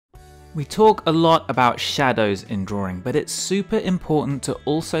We talk a lot about shadows in drawing, but it's super important to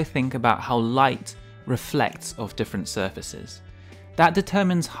also think about how light reflects off different surfaces. That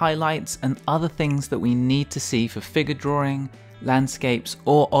determines highlights and other things that we need to see for figure drawing, landscapes,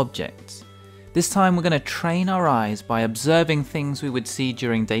 or objects. This time we're going to train our eyes by observing things we would see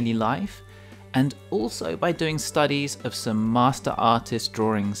during daily life, and also by doing studies of some master artist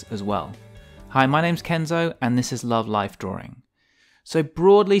drawings as well. Hi, my name's Kenzo, and this is Love Life Drawing. So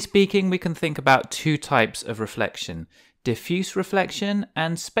broadly speaking, we can think about two types of reflection: diffuse reflection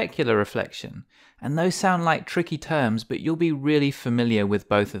and specular reflection. And those sound like tricky terms, but you'll be really familiar with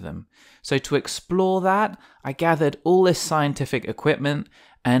both of them. So to explore that, I gathered all this scientific equipment,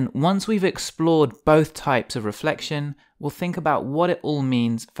 and once we've explored both types of reflection, we'll think about what it all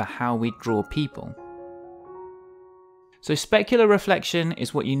means for how we draw people. So specular reflection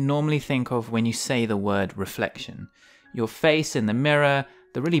is what you normally think of when you say the word reflection. Your face in the mirror,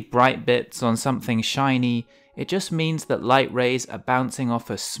 the really bright bits on something shiny. It just means that light rays are bouncing off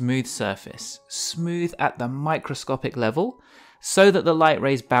a smooth surface, smooth at the microscopic level, so that the light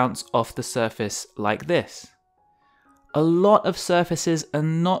rays bounce off the surface like this. A lot of surfaces are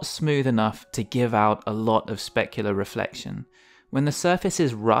not smooth enough to give out a lot of specular reflection. When the surface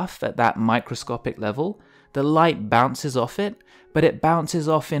is rough at that microscopic level, the light bounces off it, but it bounces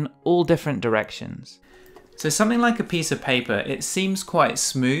off in all different directions. So something like a piece of paper, it seems quite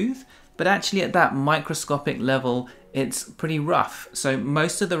smooth, but actually at that microscopic level, it's pretty rough. So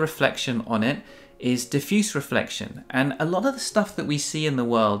most of the reflection on it is diffuse reflection. And a lot of the stuff that we see in the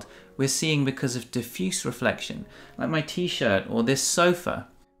world, we're seeing because of diffuse reflection, like my t-shirt or this sofa.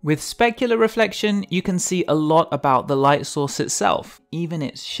 With specular reflection, you can see a lot about the light source itself, even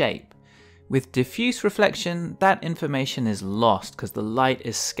its shape. With diffuse reflection, that information is lost because the light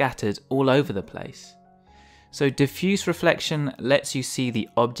is scattered all over the place. So diffuse reflection lets you see the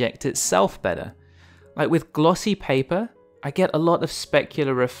object itself better. Like with glossy paper, I get a lot of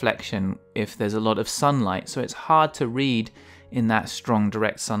specular reflection if there's a lot of sunlight, so it's hard to read in that strong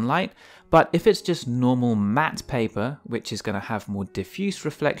direct sunlight. But if it's just normal matte paper, which is going to have more diffuse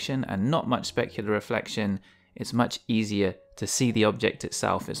reflection and not much specular reflection, it's much easier to see the object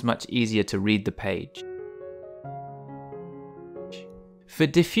itself. It's much easier to read the page. For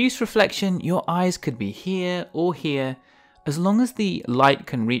diffuse reflection, your eyes could be here or here. As long as the light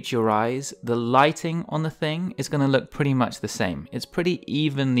can reach your eyes, the lighting on the thing is going to look pretty much the same. It's pretty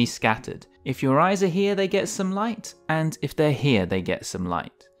evenly scattered. If your eyes are here, they get some light, and if they're here, they get some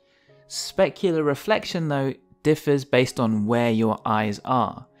light. Specular reflection, though, differs based on where your eyes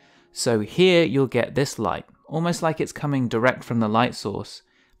are. So here you'll get this light, almost like it's coming direct from the light source,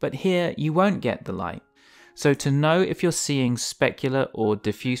 but here you won't get the light. So to know if you're seeing specular or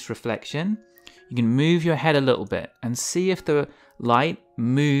diffuse reflection, you can move your head a little bit and see if the light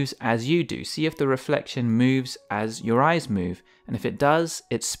moves as you do. See if the reflection moves as your eyes move. And if it does,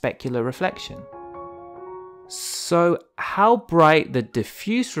 it's specular reflection. So how bright the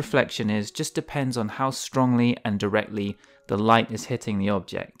diffuse reflection is just depends on how strongly and directly the light is hitting the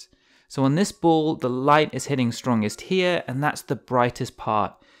object. So on this ball, the light is hitting strongest here, and that's the brightest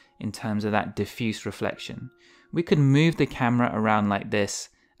part in terms of that diffuse reflection. We could move the camera around like this,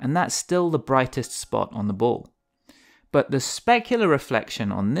 and that's still the brightest spot on the ball. But the specular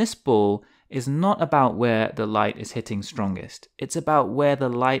reflection on this ball is not about where the light is hitting strongest. It's about where the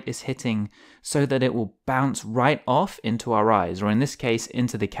light is hitting so that it will bounce right off into our eyes, or in this case,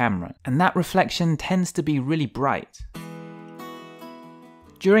 into the camera. And that reflection tends to be really bright.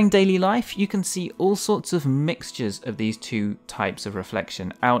 During daily life, you can see all sorts of mixtures of these two types of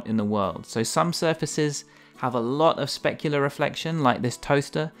reflection out in the world. So some surfaces have a lot of specular reflection, like this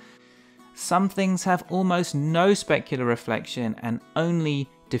toaster. Some things have almost no specular reflection and only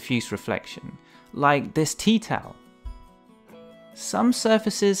diffuse reflection, like this tea towel. Some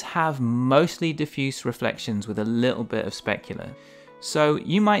surfaces have mostly diffuse reflections with a little bit of specular. So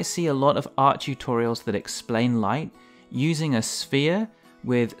you might see a lot of art tutorials that explain light using a sphere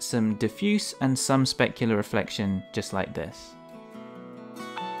with some diffuse and some specular reflection, just like this.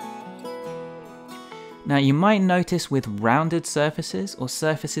 Now you might notice with rounded surfaces or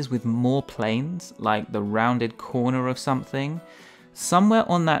surfaces with more planes, like the rounded corner of something, somewhere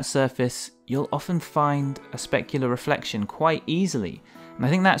on that surface you'll often find a specular reflection quite easily. And I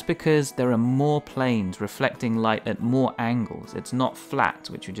think that's because there are more planes reflecting light at more angles. It's not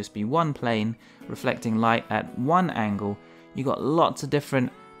flat, which would just be one plane reflecting light at one angle. You've got lots of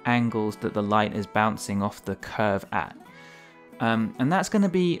different angles that the light is bouncing off the curve at. And that's going to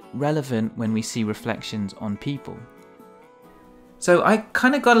be relevant when we see reflections on people. So I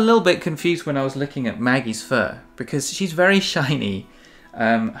kind of got a little bit confused when I was looking at Maggie's fur, because she's very shiny,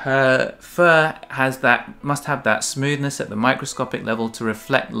 Her fur must have that smoothness at the microscopic level to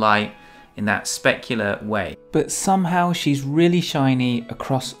reflect light in that specular way. But somehow she's really shiny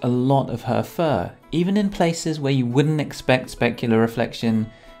across a lot of her fur, even in places where you wouldn't expect specular reflection.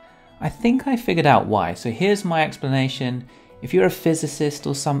 I think I figured out why, so here's my explanation. If you're a physicist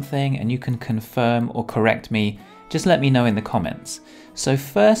or something and you can confirm or correct me, just let me know in the comments. So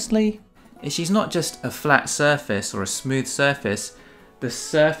firstly, she's not just a flat surface or a smooth surface. The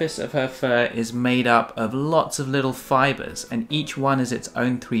surface of her fur is made up of lots of little fibers, and each one is its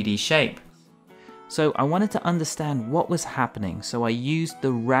own 3D shape. So I wanted to understand what was happening, so I used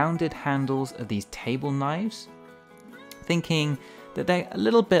the rounded handles of these table knives, thinking that they're a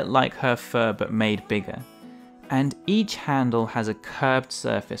little bit like her fur but made bigger. And each handle has a curved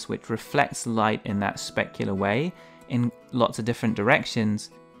surface which reflects light in that specular way in lots of different directions.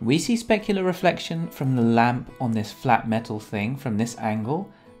 We see specular reflection from the lamp on this flat metal thing from this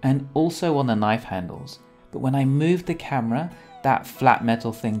angle, and also on the knife handles. But when I move the camera, that flat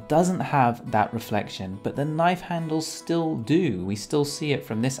metal thing doesn't have that reflection, but the knife handles still do. We still see it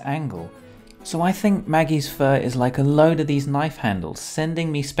from this angle. So I think Maggie's fur is like a load of these knife handles,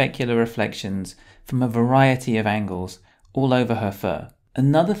 sending me specular reflections from a variety of angles all over her fur.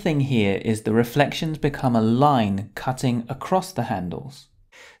 Another thing here is the reflections become a line cutting across the handles.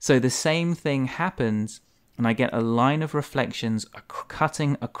 So the same thing happens, and I get a line of reflections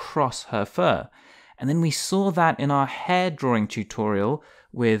cutting across her fur. And then we saw that in our hair drawing tutorial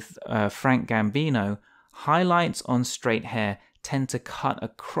with Frank Gambino. Highlights on straight hair tend to cut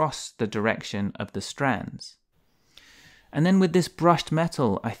across the direction of the strands. And then with this brushed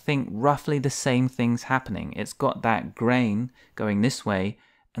metal, I think roughly the same thing's happening. It's got that grain going this way,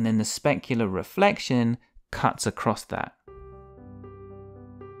 and then the specular reflection cuts across that.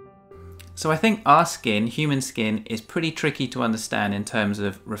 So I think our skin, human skin, is pretty tricky to understand in terms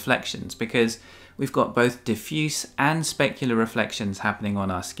of reflections, because we've got both diffuse and specular reflections happening on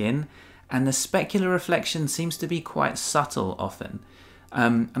our skin, and the specular reflection seems to be quite subtle often.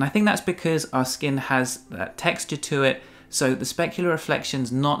 And I think that's because our skin has that texture to it, so the specular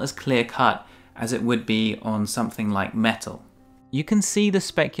reflection's not as clear cut as it would be on something like metal. You can see the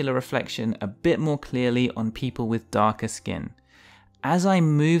specular reflection a bit more clearly on people with darker skin. As I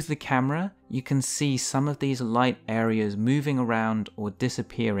move the camera, you can see some of these light areas moving around or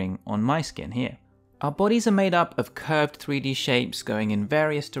disappearing on my skin here. Our bodies are made up of curved 3D shapes going in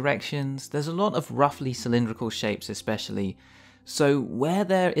various directions. There's a lot of roughly cylindrical shapes especially. So where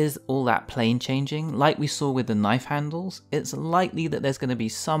there is all that plane changing, like we saw with the knife handles, it's likely that there's going to be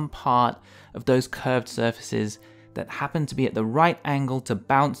some part of those curved surfaces that happen to be at the right angle to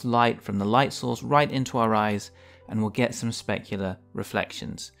bounce light from the light source right into our eyes, and we'll get some specular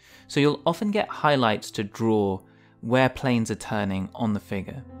reflections. So you'll often get highlights to draw where planes are turning on the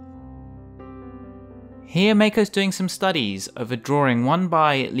figure. Here Mako's doing some studies of a drawing, one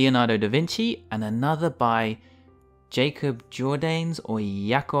by Leonardo da Vinci and another by Jacob Jordaens or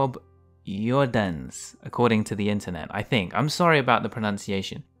Jacob Jordaens, according to the internet, I think. I'm sorry about the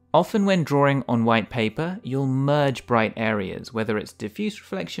pronunciation. Often when drawing on white paper, you'll merge bright areas, whether it's diffuse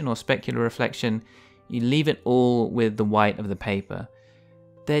reflection or specular reflection. You leave it all with the white of the paper.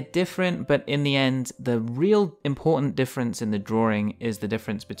 They're different, but in the end, the real important difference in the drawing is the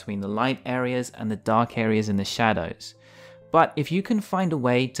difference between the light areas and the dark areas in the shadows. But if you can find a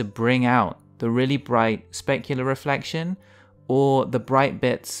way to bring out the really bright specular reflection or the bright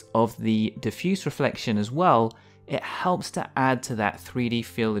bits of the diffuse reflection as well, it helps to add to that 3D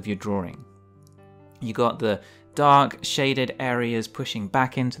feel of your drawing. You got the dark shaded areas pushing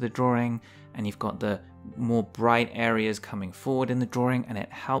back into the drawing, and you've got the more bright areas coming forward in the drawing, and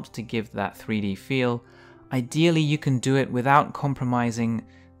it helps to give that 3D feel. Ideally, you can do it without compromising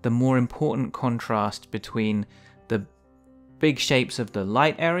the more important contrast between the big shapes of the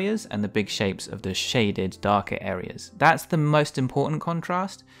light areas and the big shapes of the shaded darker areas. That's the most important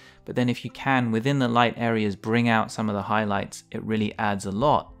contrast, but then if you can, within the light areas, bring out some of the highlights, it really adds a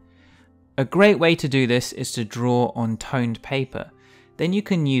lot. A great way to do this is to draw on toned paper. Then you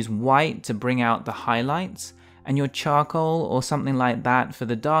can use white to bring out the highlights and your charcoal or something like that for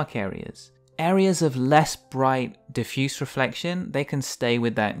the dark areas. Areas of less bright diffuse reflection, they can stay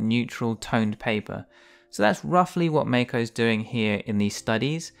with that neutral toned paper. So that's roughly what Mako's doing here in these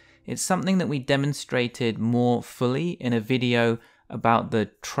studies. It's something that we demonstrated more fully in a video about the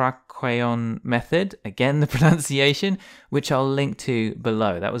trois method, again the pronunciation, which I'll link to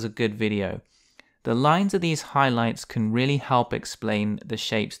below. That was a good video. The lines of these highlights can really help explain the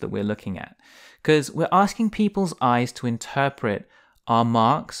shapes that we're looking at, because we're asking people's eyes to interpret our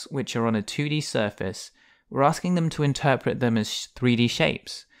marks, which are on a 2D surface, we're asking them to interpret them as 3D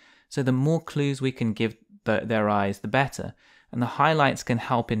shapes. So the more clues we can give their eyes, the better. And the highlights can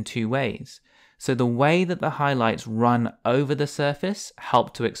help in two ways. So the way that the highlights run over the surface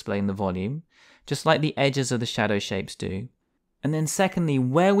help to explain the volume, just like the edges of the shadow shapes do. And then secondly,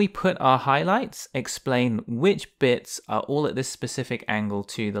 where we put our highlights explain which bits are all at this specific angle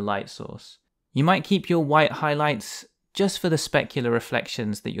to the light source. You might keep your white highlights just for the specular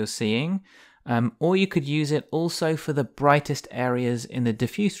reflections that you're seeing, or you could use it also for the brightest areas in the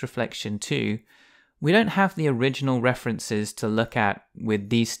diffuse reflection too. We don't have the original references to look at with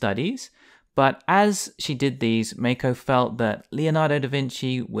these studies, but as she did these, Mako felt that Leonardo da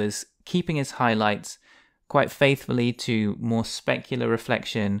Vinci was keeping his highlights quite faithfully to more specular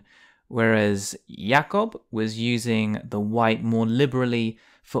reflection, whereas Jacob was using the white more liberally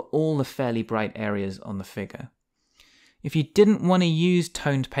for all the fairly bright areas on the figure. If you didn't want to use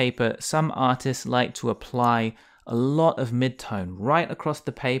toned paper, some artists like to apply a lot of mid-tone right across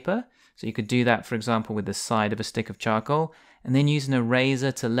the paper. So you could do that, for example, with the side of a stick of charcoal, and then use an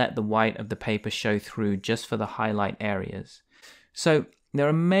eraser to let the white of the paper show through just for the highlight areas. So there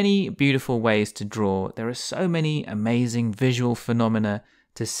are many beautiful ways to draw. There are so many amazing visual phenomena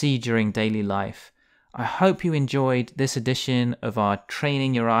to see during daily life. I hope you enjoyed this edition of our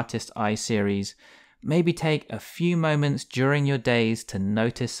Training Your Artist Eye series. Maybe take a few moments during your days to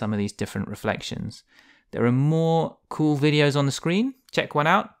notice some of these different reflections. There are more cool videos on the screen. Check one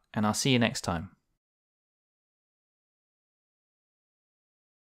out, and I'll see you next time.